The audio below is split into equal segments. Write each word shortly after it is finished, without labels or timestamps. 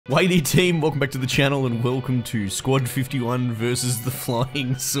Wadey team, welcome back to the channel and welcome to Squad 51 versus the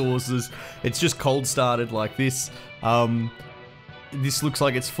Flying Saucers. It's just cold started like this. This looks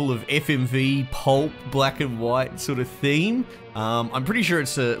like it's full of FMV, pulp, black and white sort of theme. I'm pretty sure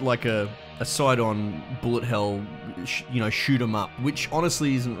it's like a side-on bullet hell, shoot 'em up, which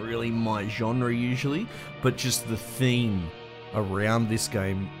honestly isn't really my genre usually, but just the theme around this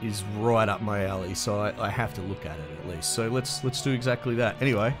game is right up my alley, so I have to look at it at least. So let's do exactly that.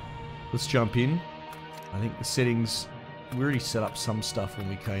 Anyway, let's jump in. I think the settings, we already set up some stuff when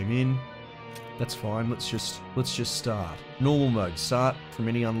we came in. That's fine. Let's just start. Normal mode. Start from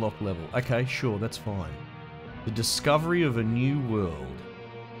any unlocked level. Okay, sure, that's fine. The discovery of a new world.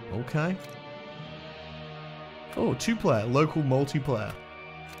 Okay. Oh, 2-player, local multiplayer.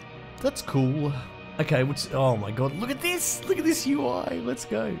 That's cool. Okay, oh my god, look at this! Look at this UI, let's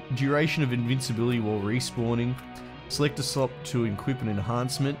go. Duration of invincibility while respawning. Select a slot to equip an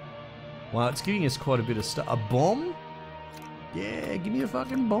enhancement. Wow, it's giving us quite a bit of stuff. A bomb? Yeah, give me a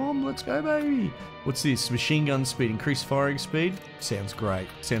fucking bomb, let's go baby. What's this? Machine gun speed, increased firing speed? Sounds great,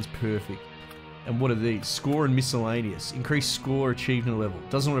 sounds perfect. And what are these? Score and miscellaneous. Increased score achievement level.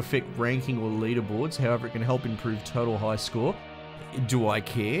 Doesn't affect ranking or leaderboards, however it can help improve total high score. Do I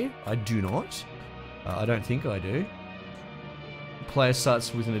care? I do not. I don't think I do. The player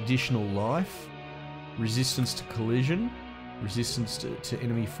starts with an additional life, resistance to collision, resistance to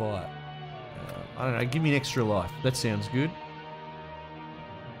enemy fire. I don't know, give me an extra life. That sounds good.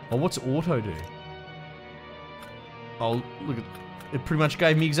 Oh, what's auto do? Oh, look, it pretty much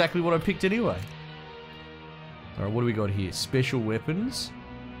gave me exactly what I picked anyway. Alright, what do we got here? Special weapons.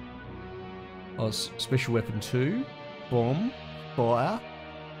 Oh, special weapon 2. Bomb. Fire.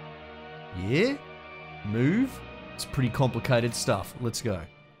 Yeah. Move. It's pretty complicated stuff. Let's go.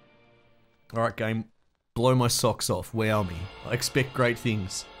 Alright, game. Blow my socks off. Wow me. I expect great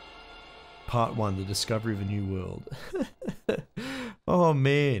things. Part 1, the discovery of a new world. Oh,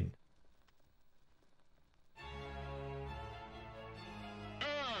 man.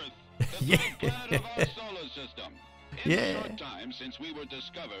 Earth, the planet of our solar system. It's Yeah. a short time since we were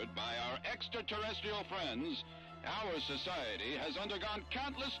discovered by our extraterrestrial friends. Our society has undergone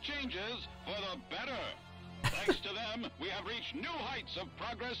countless changes for the better. Thanks to them, we have reached new heights of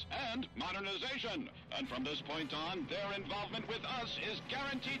progress and modernization. And from this point on, their involvement with us is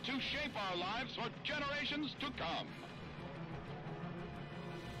guaranteed to shape our lives for generations to come.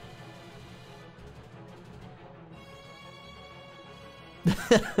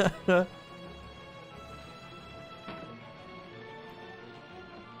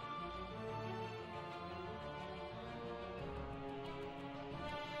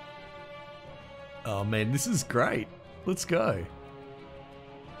 Oh man, this is great. Let's go.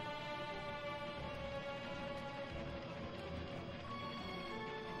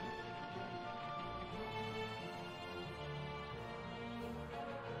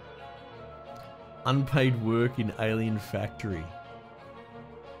 Unpaid work in alien factory.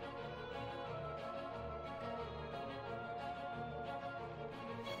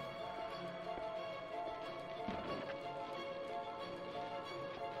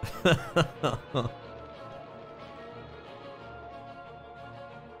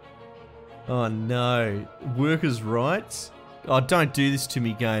 Oh no. Workers' rights? Oh, don't do this to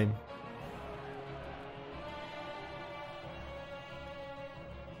me, game.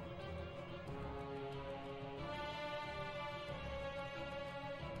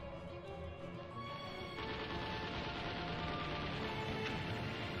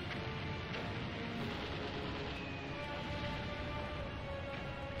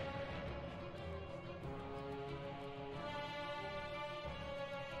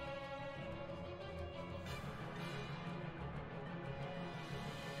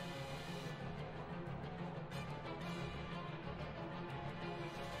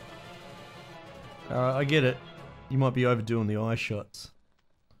 I get it. You might be overdoing the eye shots.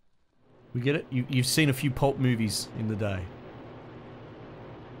 We get it? You've seen a few pulp movies in the day.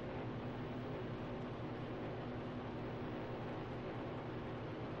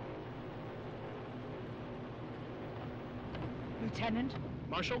 Lieutenant?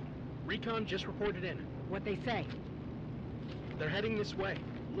 Marshal, recon just reported in. What'd they say? They're heading this way.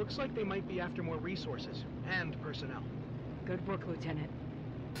 Looks like they might be after more resources and personnel. Good work, Lieutenant.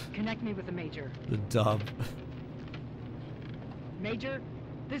 Connect me with the Major. The dub. Major,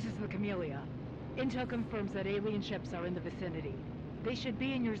 this is the Camellia. Intel confirms that alien ships are in the vicinity. They should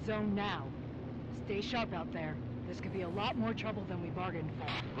be in your zone now. Stay sharp out there. This could be a lot more trouble than we bargained for.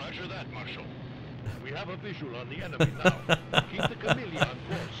 Roger that, Marshal. We have a visual on the enemy now. Keep the Camellia on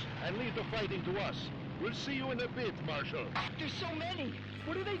course and leave the fighting to us. We'll see you in a bit, Marshal. There's so many.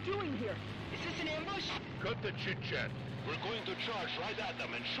 What are they doing here? Is this an ambush? Cut the chit-chat. We're going to charge right at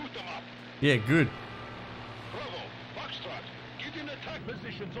them and shoot them up. Yeah, good. Bravo, Foxtrot, get in attack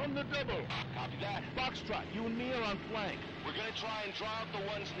positions on the double. Copy that. Foxtrot, you and me are on flank. We're gonna try and draw out the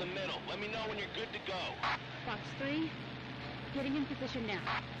ones in the middle. Let me know when you're good to go. Fox 3, getting in position now.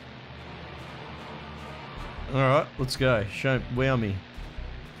 Alright, let's go. Wow me.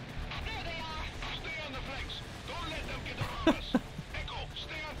 There they are. Stay on the flanks. Don't let them get around us. Echo,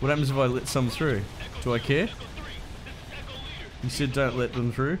 stay on. What happens if I let some through? Do I care? Echo 3, this is Echo Leader. You said don't let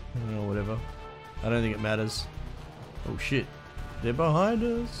them through? Oh, whatever. I don't think it matters. Oh shit. They're behind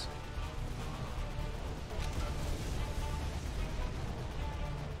us.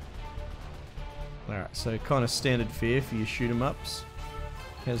 Alright, so kind of standard fare for your shoot 'em ups.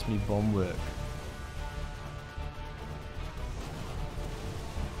 How's me bomb work?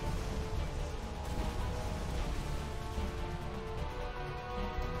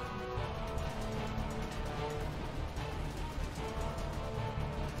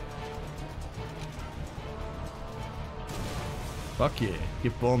 Fuck yeah,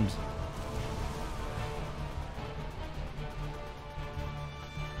 get bombed.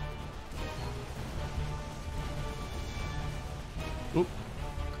 Oop.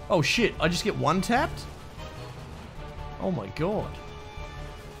 Oh shit, I just get one tapped? Oh my god.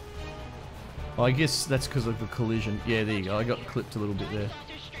 Oh, I guess that's because of the collision. Yeah, there you go, I got clipped a little bit there.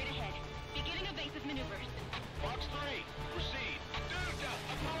 Saucers straight ahead. Beginning evasive maneuvers. Fox 3, proceed.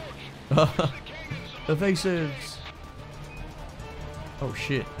 Delta, approach. Evasives! Oh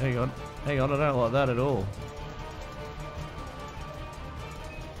shit, hang on. Hang on, I don't like that at all.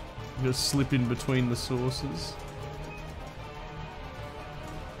 I'm gonna slip in between the sources.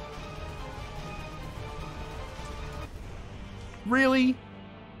 Really?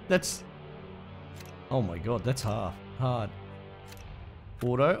 That's... Oh my god, that's hard.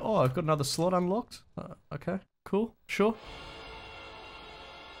 Auto. Oh, I've got another slot unlocked. Okay, cool, sure.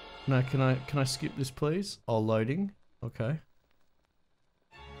 No, can I skip this please? Oh, loading. Okay.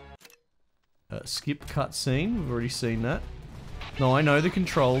 Skip cutscene. We've already seen that. No, I know the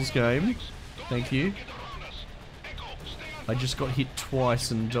controls game. Thank you. I just got hit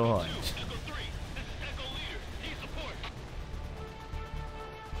twice and died.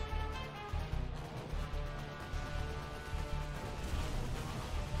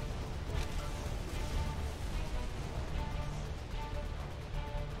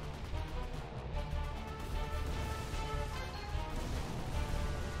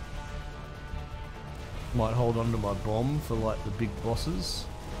 Might hold on to my bomb for like the big bosses,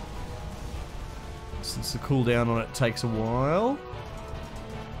 since the cooldown on it takes a while.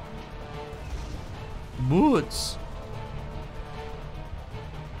 Boots.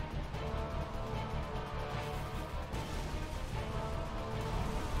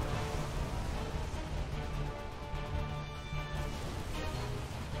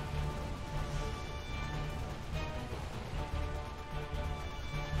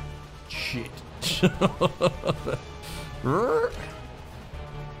 Shit. Foxtrot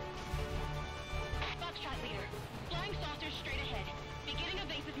leader. Flying saucers straight ahead. Beginning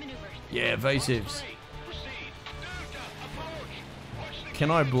evasive maneuvers. Yeah, evasives. Can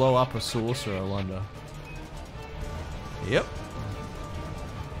I blow up a saucer, I wonder? Yep.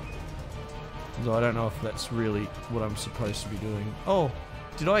 Though I don't know if that's really what I'm supposed to be doing. Oh,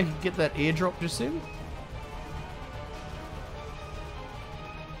 did I get that airdrop just then?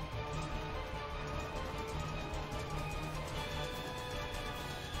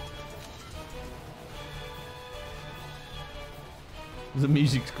 The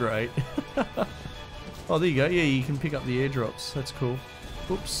music's great. Oh, there you go. Yeah, you can pick up the airdrops. That's cool.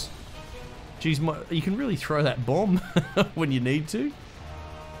 Oops. Jeez, you can really throw that bomb when you need to.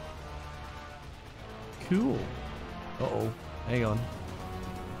 Cool. Uh-oh. Hang on.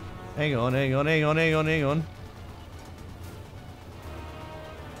 Hang on. All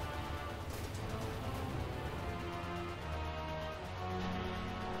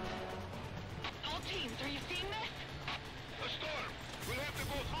teams, are you seeing this? A storm. We'll have to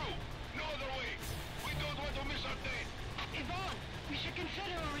go through. No other way. We don't want to miss our date. Yvonne, we should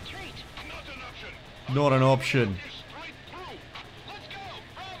consider a retreat. Not an option. Not an option. Straight through. Let's go.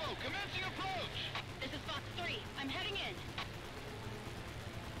 Bravo. Commencing approach. This is Fox 3. I'm heading in.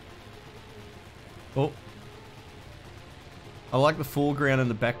 Oh. I like the foreground and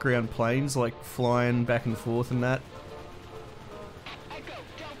the background planes, like flying back and forth and that. Echo,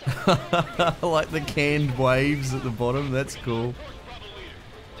 Delta. I like the canned waves at the bottom, that's cool. Bravo leader.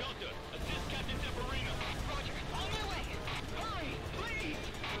 Delta, assist Captain Deverina. Roger, on my way. Hurry, please.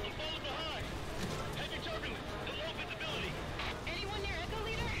 I'm falling behind. Heading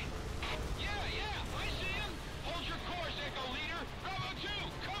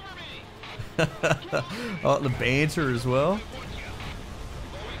I like the banter as well.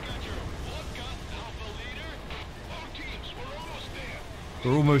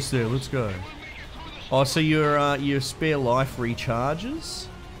 We're almost there. Let's go. Oh, so your spare life recharges?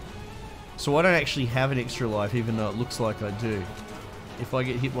 So I don't actually have an extra life, even though it looks like I do. If I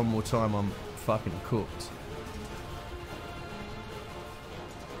get hit one more time, I'm fucking cooked.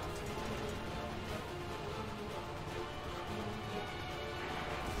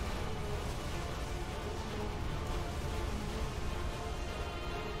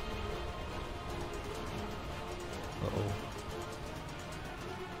 Uh-oh.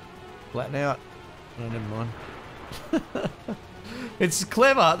 Flatten out. Oh, never mind. It's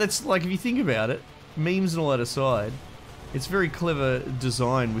clever. That's like, if you think about it, memes and all that aside, it's very clever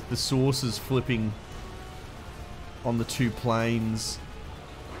design with the sources flipping on the two planes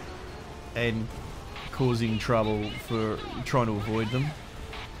and causing trouble for trying to avoid them.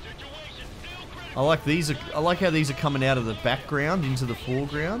 I like these. I like how these are coming out of the background into the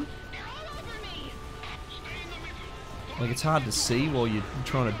foreground. Like, it's hard to see while you're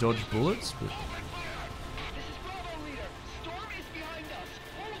trying to dodge bullets, but.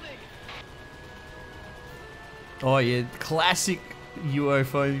 Oh yeah, classic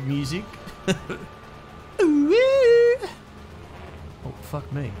UFO music. Oh,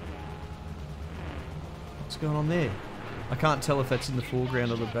 fuck me. What's going on there? I can't tell if that's in the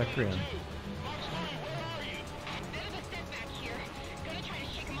foreground or the background.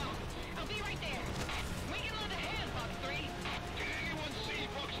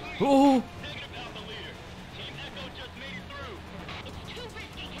 Oh!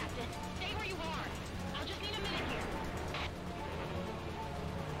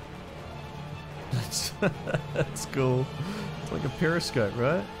 That's cool. It's like a periscope,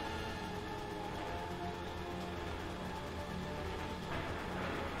 right?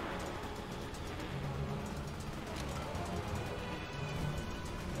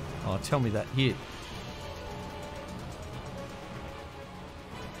 Oh, tell me that hit.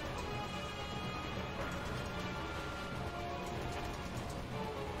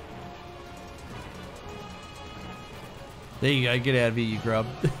 There you go, get out of here, you grub.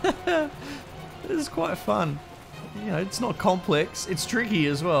 This is quite fun. You know, it's not complex. It's tricky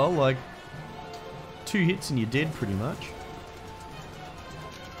as well. Like, 2 hits and you're dead pretty much.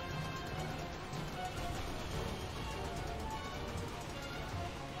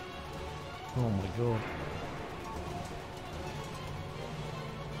 Oh my god.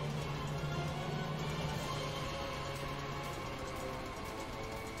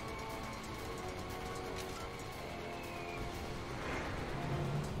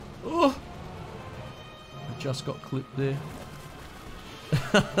 Oh! Just got clipped there.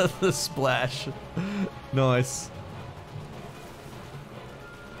 The splash. Nice.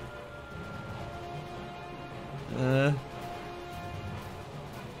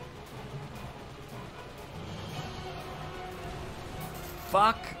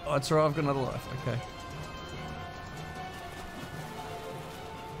 Fuck. Oh, it's alright, I've got another life. Okay.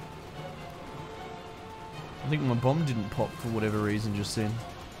 I think my bomb didn't pop for whatever reason just then.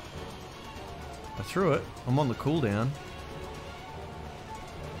 I threw it. I'm on the cooldown.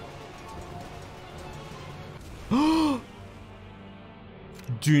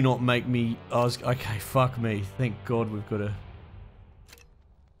 Do not make me... okay, fuck me. Thank God we've got a...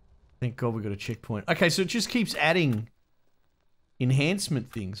 Thank God we've got a checkpoint. Okay, so it just keeps adding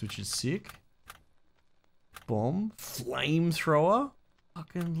enhancement things, which is sick. Bomb. Flamethrower.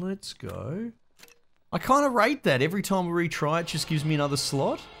 Fucking let's go. I kind of rate that. Every time we retry it, just gives me another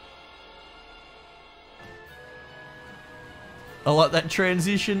slot. I like that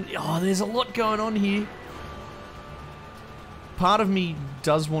transition. Oh, there's a lot going on here. Part of me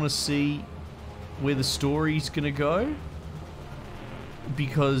does want to see where the story's gonna go,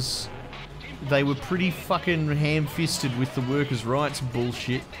 because they were pretty fucking ham-fisted with the workers' rights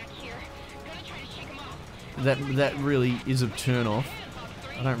bullshit. That really is a turn-off.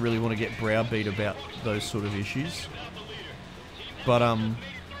 I don't really want to get browbeat about those sort of issues. But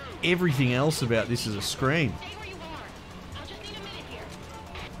everything else about this is a scream.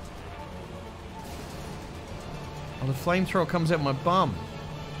 Oh, the flamethrower comes out my bum.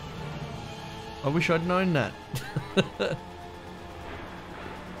 I wish I'd known that.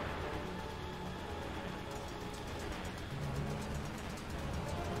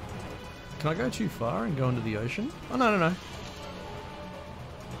 Can I go too far and go into the ocean? Oh, no, no, no.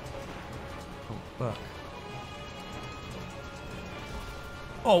 Oh, fuck.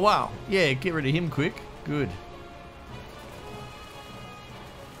 Oh, wow. Yeah, get rid of him quick. Good.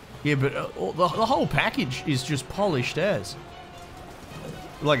 Yeah, but the whole package is just polished as.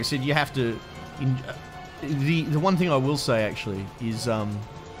 Like I said, you have to The one thing I will say actually is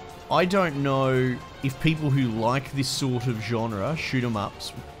I don't know if people who like this sort of genre, shoot 'em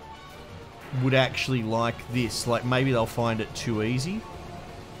ups, would actually like this. Like maybe they'll find it too easy,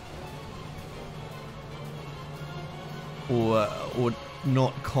 or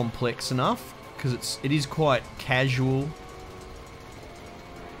not complex enough, because it is quite casual.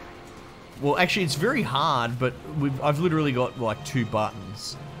 Well, actually, it's very hard, but I've literally got like 2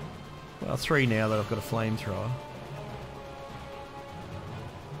 buttons. Well, 3 now that I've got a flamethrower.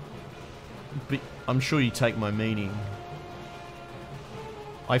 But I'm sure you take my meaning.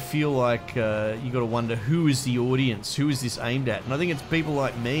 I feel like you got to wonder, who is the audience? Who is this aimed at? And I think it's people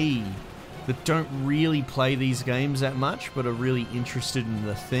like me that don't really play these games that much, but are really interested in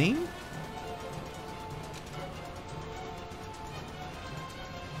the theme.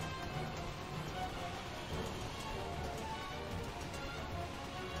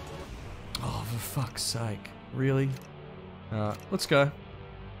 Oh, for fuck's sake. Really? Alright, let's go.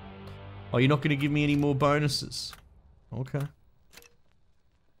 Oh, you're not going to give me any more bonuses? Okay.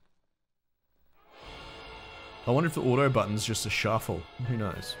 I wonder if the auto button's just a shuffle. Who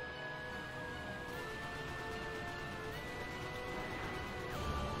knows?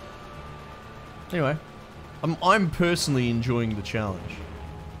 Anyway, I'm personally enjoying the challenge.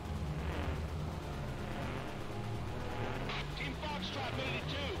 Team Foxtrot made it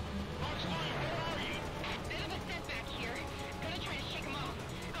too. Foxtrot, where are you? Bit of a setback here. Gonna try to shake 'em off.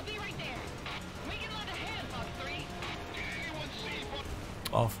 I'll be right there. We can lend a hand, Fox 3. Did anyone see what...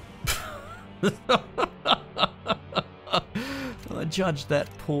 Oh. I judged that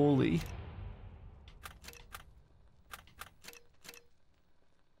poorly.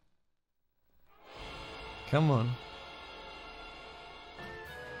 Come on.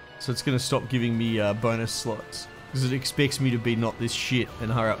 So it's going to stop giving me bonus slots. Because it expects me to be not this shit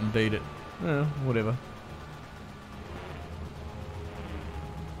and hurry up and beat it. Whatever.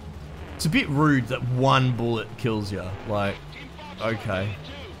 It's a bit rude that 1 bullet kills you. Like, okay.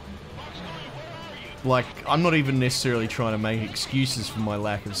 Like, I'm not even necessarily trying to make excuses for my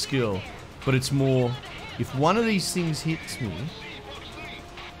lack of skill. But it's more, if one of these things hits me,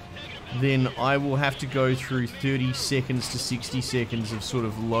 then I will have to go through 30 seconds to 60 seconds of sort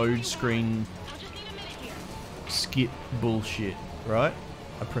of load screen skip bullshit, right?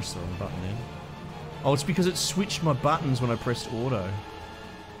 I pressed the wrong button then. Oh, it's because it switched my buttons when I pressed auto.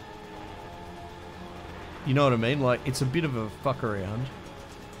 You know what I mean? Like, it's a bit of a fuck around.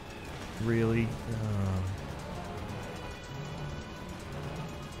 Really?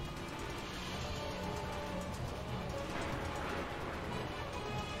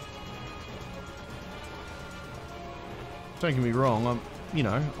 Don't get me wrong,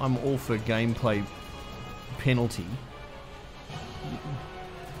 I'm all for gameplay penalty.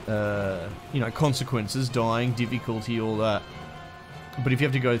 Consequences, dying, difficulty, all that. But if you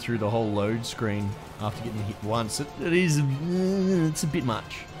have to go through the whole load screen after getting hit once, it's a bit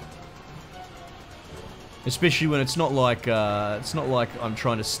much. Especially when it's not like I'm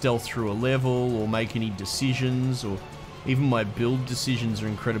trying to stealth through a level or make any decisions, or even my build decisions are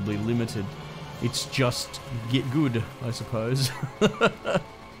incredibly limited. It's just get good, I suppose.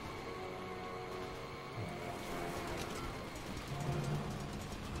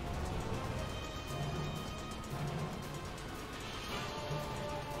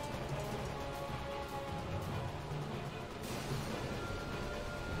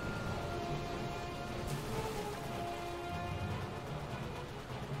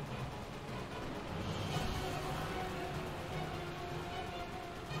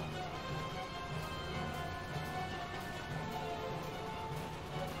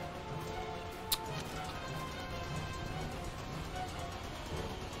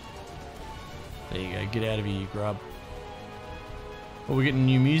 There you go, get out of here, you grub. Are we getting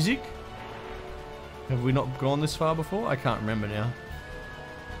new music? Have we not gone this far before? I can't remember now.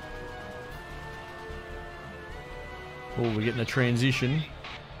 Oh, we're getting a transition.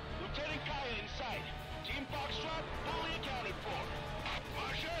 Lieutenant Kaya in sight. Team Foxtrot fully accounted for.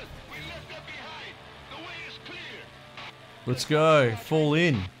 Marshal, we left them behind. The way is clear. Let's go, fall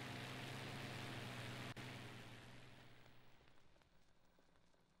in.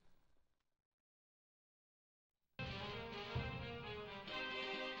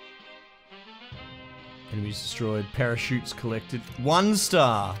 Enemies destroyed, parachutes collected. 1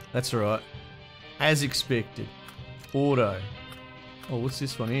 star! That's right. As expected. Auto. Oh, what's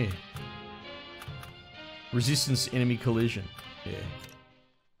this one here? Resistance to enemy collision. Yeah.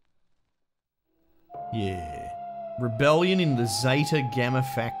 Yeah. Rebellion in the Zeta Gamma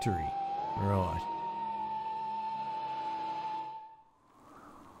Factory. Right.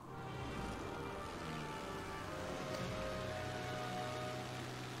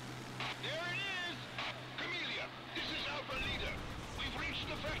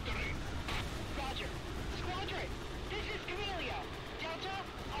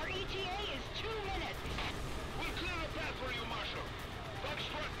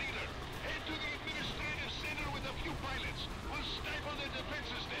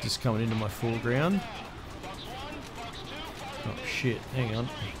 Just coming into my foreground. Oh shit, hang on.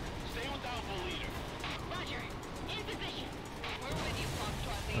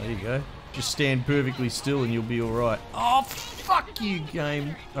 Oh, there you go. Just stand perfectly still and you'll be alright. Oh, fuck you,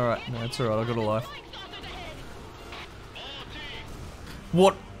 game. Alright, no, it's alright, I got a life.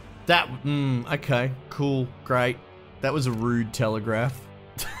 What? That, okay, cool, great. That was a rude telegraph.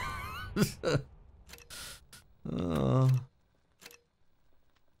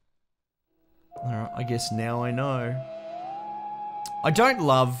 Alright, I guess now I know. I don't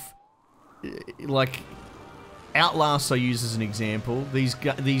love, like, Outlast I use as an example. These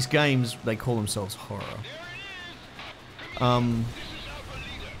games, they call themselves horror. I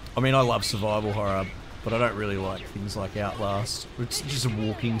mean, I love survival horror, but I don't really like things like Outlast. It's just a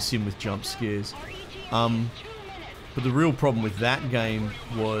walking sim with jump scares. But the real problem with that game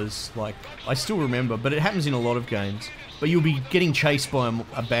was, like, I still remember, but it happens in a lot of games, but you'll be getting chased by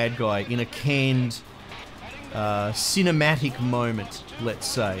a bad guy in a canned, cinematic moment, let's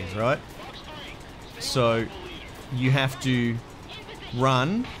say, right? So, you have to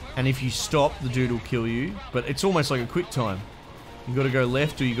run, and if you stop, the dude will kill you, but it's almost like a quick time. You gotta go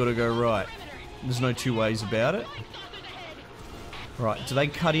left or you gotta go right. There's no two ways about it. Right, do they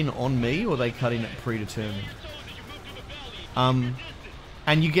cut in on me or they cut in at predetermined?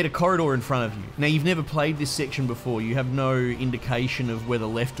 And you get a corridor in front of you. Now, you've never played this section before. You have no indication of whether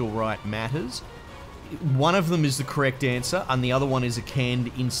left or right matters. One of them is the correct answer, and the other one is a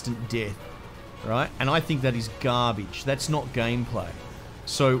canned instant death. Right? And I think that is garbage. That's not gameplay.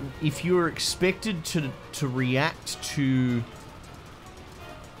 So, if you're expected to react to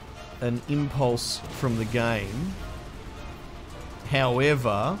an impulse from the game,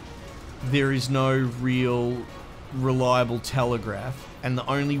 however, there is no real reliable telegraph, and the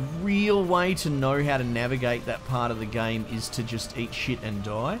only real way to know how to navigate that part of the game is to just eat shit and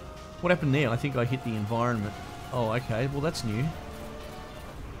die. What happened there? I think I hit the environment. Oh, okay. Well, that's new.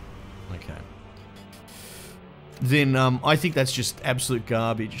 Okay. Then I think that's just absolute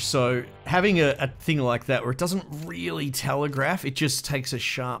garbage. So having a thing like that where it doesn't really telegraph, it just takes a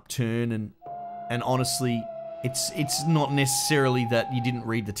sharp turn, and honestly, it's not necessarily that you didn't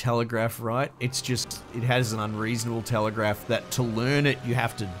read the telegraph right. It's just it has an unreasonable telegraph that to learn it you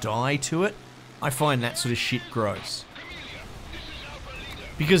have to die to it. I find that sort of shit gross.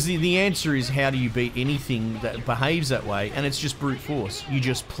 Because the answer is, how do you beat anything that behaves that way? And it's just brute force. You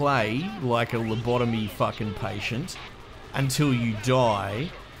just play like a lobotomy fucking patient until you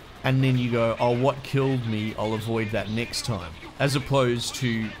die, and then you go, oh, what killed me? I'll avoid that next time. As opposed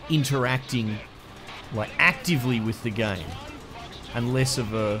to interacting, like, actively with the game, and less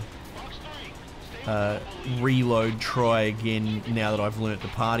of a reload, try again now that I've learnt the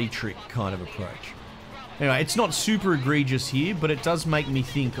party trick kind of approach. Anyway, it's not super egregious here, but it does make me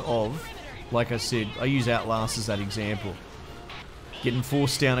think of, like I said, I use Outlast as that example. Getting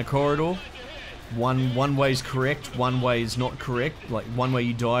forced down a corridor, one way is correct, one way is not correct. Like, one way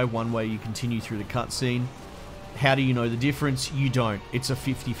you die, one way you continue through the cutscene. How do you know the difference? You don't. It's a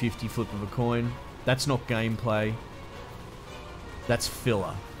 50-50 flip of a coin. That's not gameplay. That's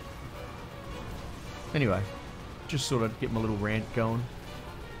filler. Anyway, just sort of get my little rant going.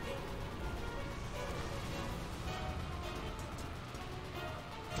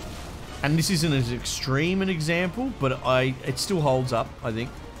 And this isn't as extreme an example, but it still holds up, I think,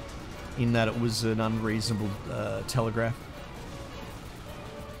 in that it was an unreasonable telegraph.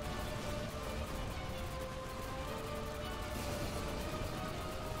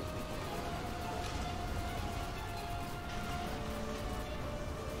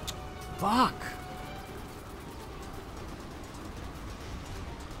 Fuck!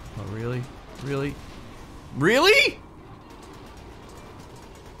 Oh, really? Really? Really?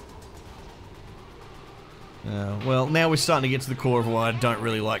 Well, now we're starting to get to the core of why I don't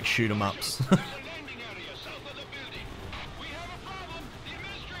really like shoot-em-ups.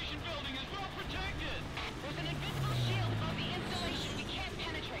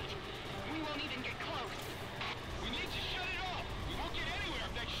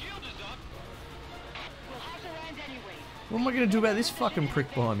 What am I going to do about this fucking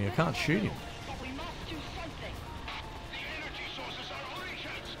prick behind me? I can't shoot him.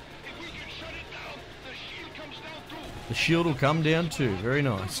 The shield will come down too. Very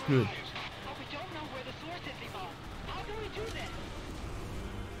nice. Good.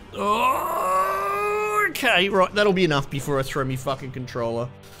 Oh, okay, right. That'll be enough before I throw me fucking controller.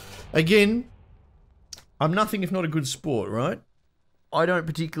 Again, I'm nothing if not a good sport, right? I don't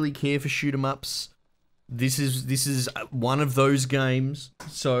particularly care for shoot-em-ups. This is one of those games.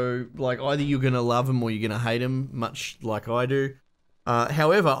 So, like, either you're gonna love them or you're gonna hate them, much like I do.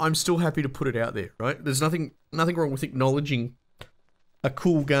 However, I'm still happy to put it out there, right? There's nothing wrong with acknowledging a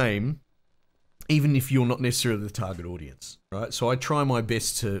cool game, even if you're not necessarily the target audience, right? So I try my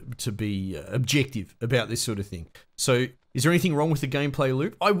best to be objective about this sort of thing. So is there anything wrong with the gameplay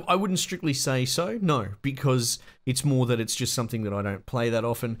loop? I wouldn't strictly say so, no, because it's more that it's just something that I don't play that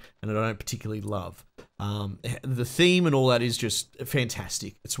often and that I don't particularly love. The theme and all that is just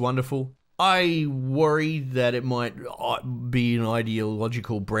fantastic. It's wonderful. I worry that it might be an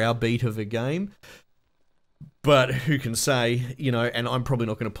ideological browbeat of a game, but who can say, you know, and I'm probably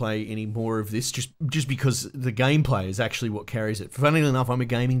not going to play any more of this just because the gameplay is actually what carries it. Funnily enough, I'm a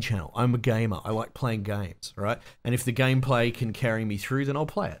gaming channel. I'm a gamer. I like playing games, right? And if the gameplay can carry me through, then I'll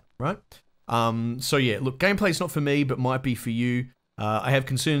play it, right? So yeah, look, gameplay's not for me, but might be for you. I have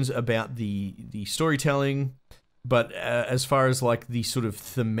concerns about the storytelling, but as far as like the sort of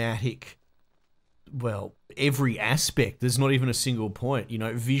thematic, well, every aspect, there's not even a single point, you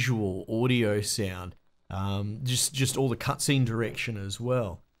know, visual, audio, sound, just all the cutscene direction as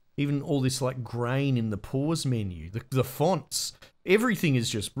well. Even all this like grain in the pause menu, the fonts, everything is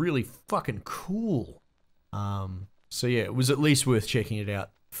just really fucking cool. So yeah, it was at least worth checking it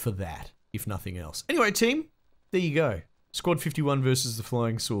out for that, if nothing else. Anyway, team, there you go. Squad 51 versus the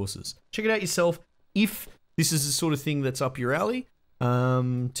Flying Saucers. Check it out yourself if this is the sort of thing that's up your alley.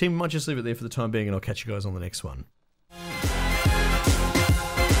 Team, I might just leave it there for the time being, and I'll catch you guys on the next one.